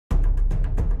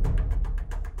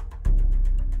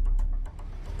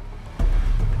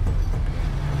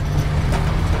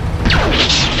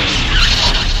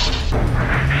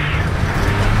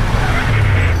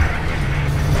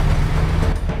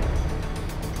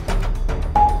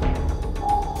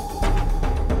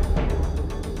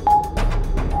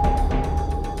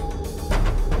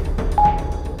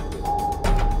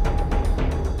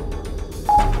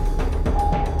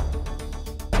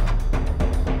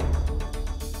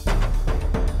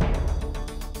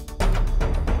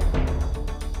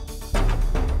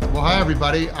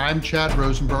everybody. I'm Chad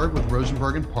Rosenberg with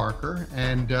Rosenberg and Parker,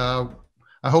 and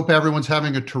I hope everyone's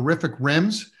having a terrific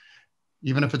RIMS,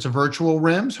 even if it's a virtual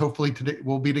RIMS. Hopefully today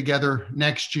we'll be together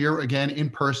next year again in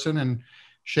person and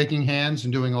shaking hands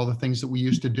and doing all the things that we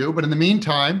used to do. But in the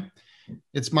meantime,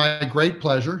 it's my great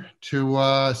pleasure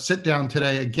to sit down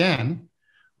today again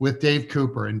with Dave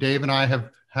Cooper. And Dave and I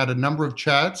have had a number of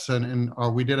chats, and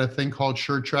we did a thing called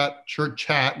Shirt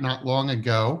Chat not long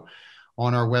ago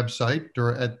on our website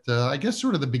at, I guess,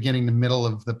 sort of the beginning, the middle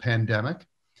of the pandemic.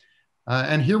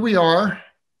 And here we are,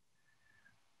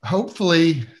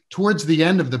 hopefully towards the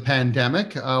end of the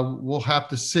pandemic. We'll have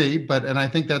to see, and I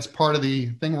think that's part of the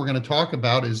thing we're going to talk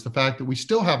about is the fact that we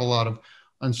still have a lot of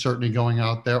uncertainty going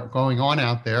on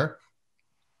out there.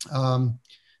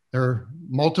 There are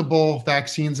multiple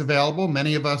vaccines available.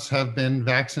 Many of us have been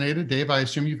vaccinated. Dave, I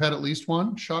assume you've had at least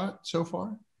one shot so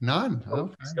far? None.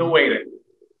 Okay. Still waiting.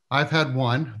 I've had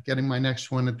one, getting my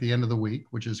next one at the end of the week,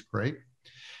 which is great.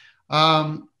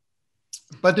 But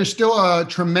there's still a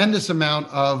tremendous amount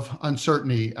of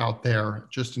uncertainty out there,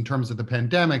 just in terms of the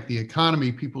pandemic, the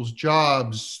economy, people's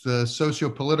jobs, the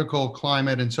socio-political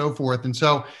climate, and so forth. And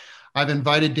so I've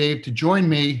invited Dave to join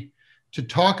me to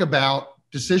talk about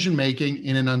decision-making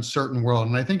in an uncertain world.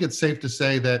 And I think it's safe to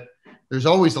say that there's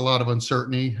always a lot of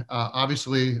uncertainty,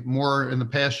 obviously more in the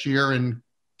past year and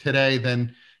today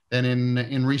than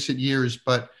in recent years.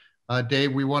 But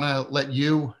Dave, we want to let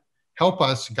you help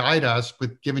us, guide us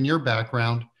with giving your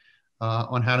background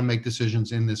on how to make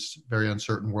decisions in this very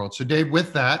uncertain world. So Dave,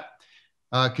 with that,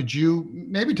 could you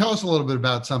maybe tell us a little bit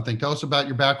about something? Tell us about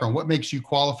your background. What makes you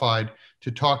qualified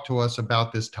to talk to us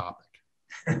about this topic?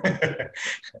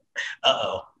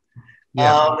 Uh-oh.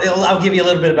 Yeah. I'll give you a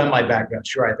little bit about my background.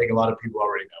 Sure, I think a lot of people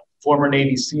already know. Former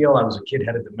Navy SEAL. I was a kid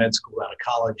headed to med school out of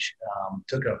college.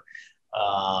 Took a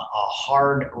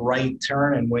hard right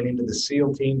turn and went into the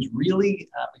SEAL teams really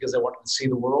because I wanted to see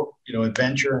the world,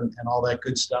 adventure and all that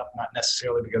good stuff, not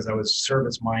necessarily because I was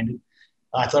service minded.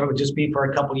 I thought it would just be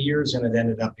for a couple of years, and it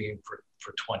ended up being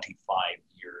for 25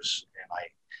 years. And I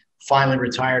finally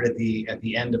retired at the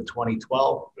end of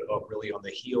 2012, really on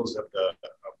the heels of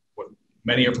what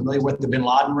many are familiar with, the Bin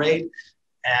Laden raid.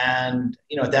 And,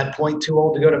 at that point, too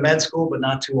old to go to med school, but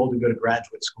not too old to go to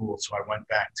graduate school. So I went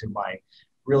back to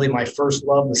my first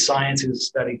love, the sciences,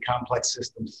 studied complex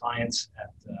systems science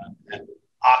at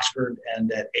Oxford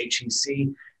and at HEC,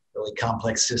 really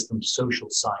complex systems, social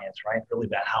science, right? Really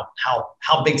about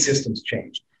how big systems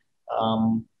change.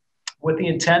 With the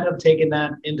intent of taking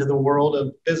that into the world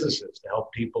of businesses to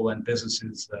help people and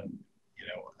businesses,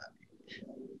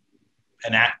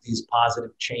 enact these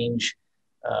positive change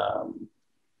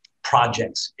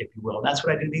projects, if you will. And that's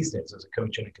what I do these days as a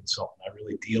coach and a consultant. I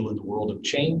really deal in the world of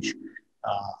change.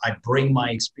 I bring my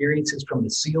experiences from the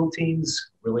SEAL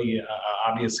teams, really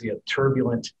obviously a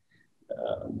turbulent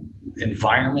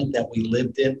environment that we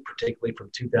lived in, particularly from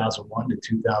 2001 to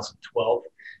 2012.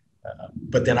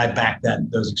 But then I back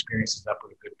those experiences up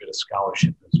with a good bit of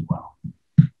scholarship as well.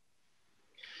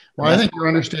 Well, I think you're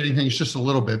understating things just a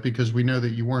little bit, because we know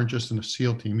that you weren't just in a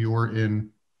SEAL team. You were in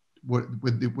what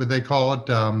they call it?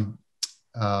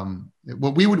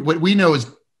 What we know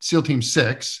is SEAL Team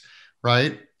 6,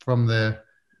 right? From the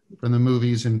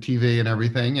movies and TV and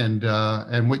everything,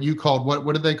 and what you called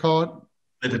what did they call it?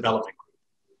 The development group.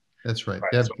 That's right.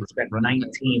 So I spent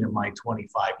 19 of my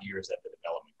 25 years at the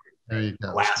development group. There you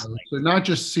go. So not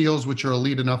just SEALs, which are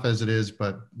elite enough as it is,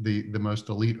 but the most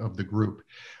elite of the group.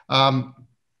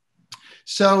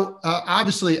 So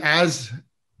obviously, as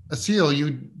a SEAL,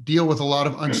 you deal with a lot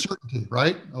of uncertainty,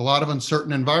 right? A lot of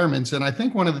uncertain environments, and I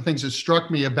think one of the things that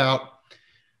struck me about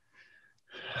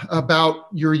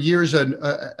your years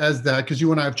as that, because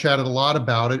you and I have chatted a lot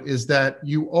about it, is that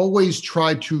you always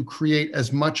tried to create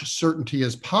as much certainty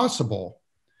as possible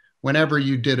whenever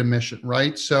you did a mission,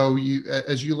 right? So you,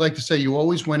 as you like to say, you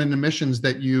always went into missions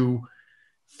that you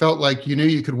felt like you knew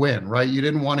you could win, right? You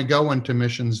didn't want to go into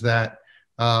missions that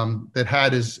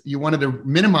you wanted to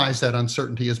minimize that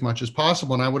uncertainty as much as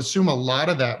possible. And I would assume a lot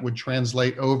of that would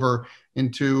translate over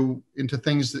into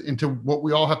what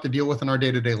we all have to deal with in our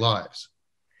day-to-day lives.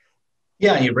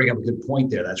 Yeah, you bring up a good point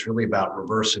there. That's really about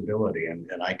reversibility, and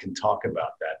I can talk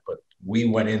about that. But we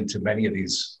went into many of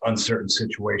these uncertain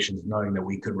situations knowing that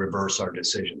we could reverse our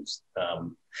decisions.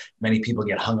 Many people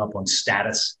get hung up on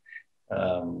status.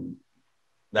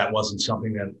 That wasn't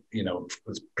something that,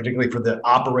 was particularly for the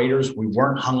operators. We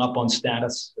weren't hung up on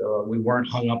status. We weren't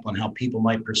hung up on how people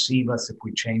might perceive us if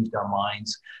we changed our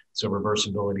minds. So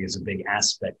reversibility is a big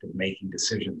aspect of making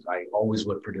decisions. I always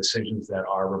look for decisions that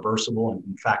are reversible. And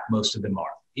in fact, most of them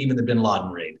are. Even the Bin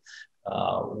Laden raid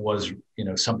was,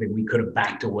 something we could have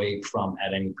backed away from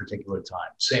at any particular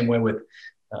time. Same way with,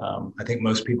 I think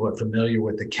most people are familiar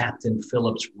with the Captain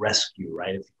Phillips rescue,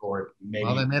 right? Or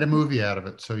Well, they maybe made a movie out of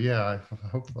it, so yeah, I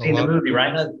hope a seen the lot. movie,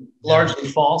 right? Yeah. Largely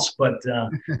false, but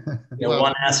Well,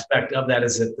 one aspect of that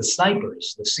is that the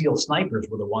snipers, the SEAL snipers,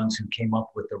 were the ones who came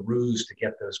up with the ruse to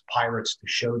get those pirates to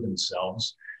show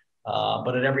themselves.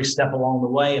 But at every step along the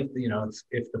way,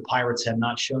 if the pirates had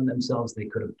not shown themselves, they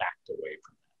could have backed away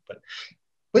from that.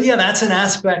 But yeah, that's an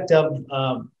aspect of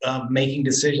making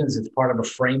decisions. It's part of a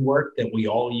framework that we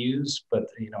all use. But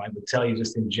I would tell you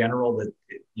just in general that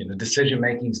decision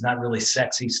making is not really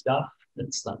sexy stuff.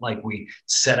 It's not like we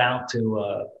set out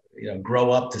to grow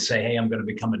up to say, hey, I'm going to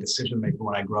become a decision maker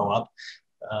when I grow up.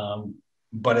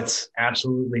 But it's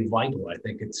absolutely vital. I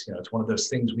think it's one of those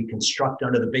things we construct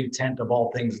under the big tent of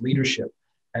all things leadership.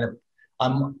 And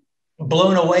I'm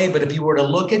blown away. But if you were to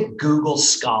look at Google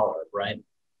Scholar, right,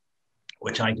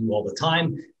 which I do all the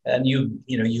time, and you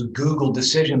Google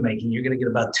decision making, you're going to get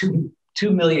about 2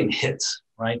 million hits,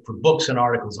 right, for books and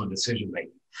articles on decision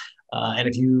making. And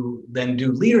if you then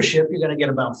do leadership, you're going to get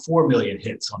about 4 million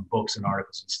hits on books and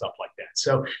articles and stuff like that.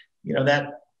 So,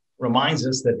 that reminds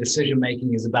us that decision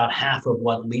making is about half of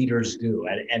what leaders do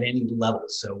at any level.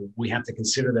 So we have to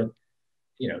consider that,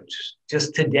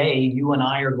 just today, you and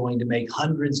I are going to make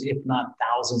hundreds, if not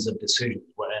thousands, of decisions.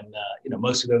 And,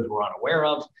 most of those we're unaware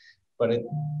of. But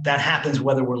that happens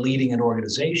whether we're leading an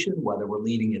organization, whether we're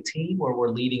leading a team, or we're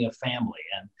leading a family.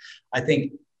 And I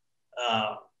think,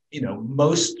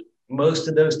 most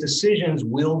of those decisions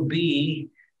will be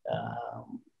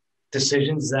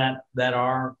decisions that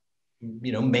are,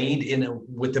 made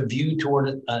with a view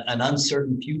toward an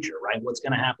uncertain future, right? What's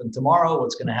going to happen tomorrow?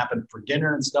 What's going to happen for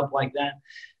dinner and stuff like that?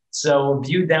 So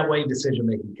viewed that way, decision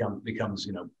making becomes,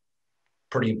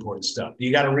 pretty important stuff.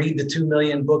 You got to read the 2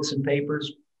 million books and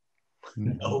papers.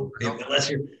 No,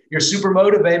 unless you're super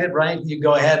motivated, right? You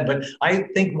go ahead. But I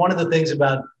think one of the things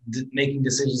about making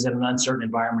decisions in an uncertain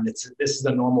environment, this is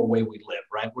the normal way we live,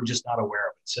 right? We're just not aware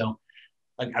of it. So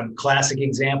a classic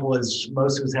example is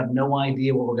most of us have no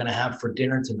idea what we're going to have for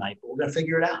dinner tonight, but we're going to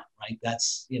figure it out, right?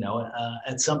 That's,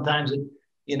 and sometimes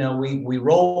we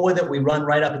roll with it. We run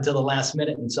right up until the last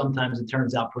minute, and sometimes it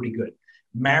turns out pretty good.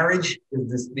 Marriage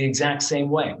is the exact same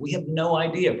way. We have no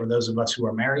idea, for those of us who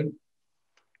are married,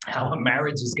 how a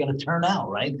marriage is going to turn out,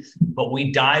 right? But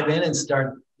we dive in and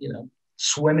start,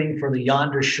 swimming for the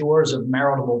yonder shores of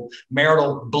marital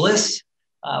bliss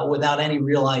without any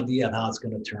real idea of how it's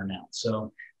going to turn out.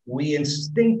 So we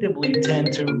instinctively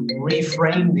tend to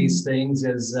reframe these things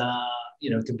as,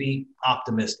 to be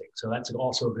optimistic. So that's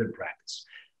also a good practice.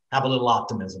 Have a little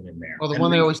optimism in there. Well, the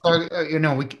one they always start,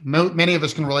 many of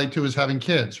us can relate to is having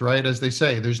kids, right? As they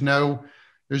say, there's no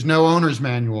owner's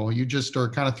manual. You just are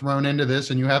kind of thrown into this,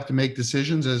 and you have to make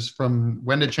decisions as from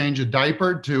when to change a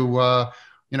diaper to,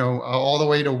 all the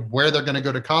way to where they're going to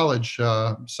go to college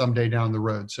someday down the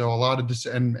road. So a lot of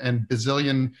and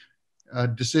bazillion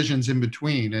decisions in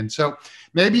between. And so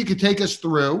maybe you could take us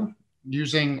through,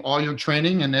 using all your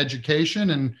training and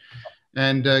education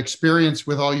and experience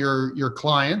with all your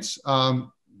clients.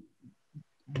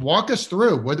 Walk us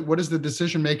through what does the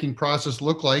decision-making process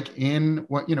look like in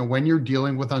when you're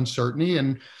dealing with uncertainty,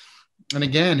 and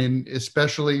again,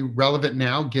 especially relevant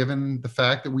now, given the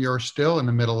fact that we are still in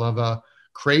the middle of a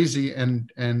crazy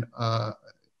and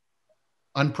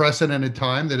unprecedented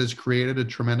time that has created a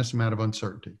tremendous amount of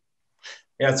uncertainty.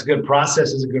 Yeah, it's a good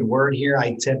process is a good word here.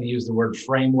 I tend to use the word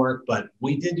framework, but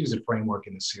we did use a framework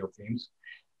in the SEAL teams.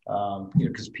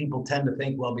 Because people tend to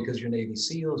think, well, because you're Navy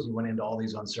SEALs, you went into all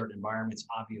these uncertain environments,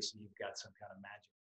 obviously you've got some kind of magic.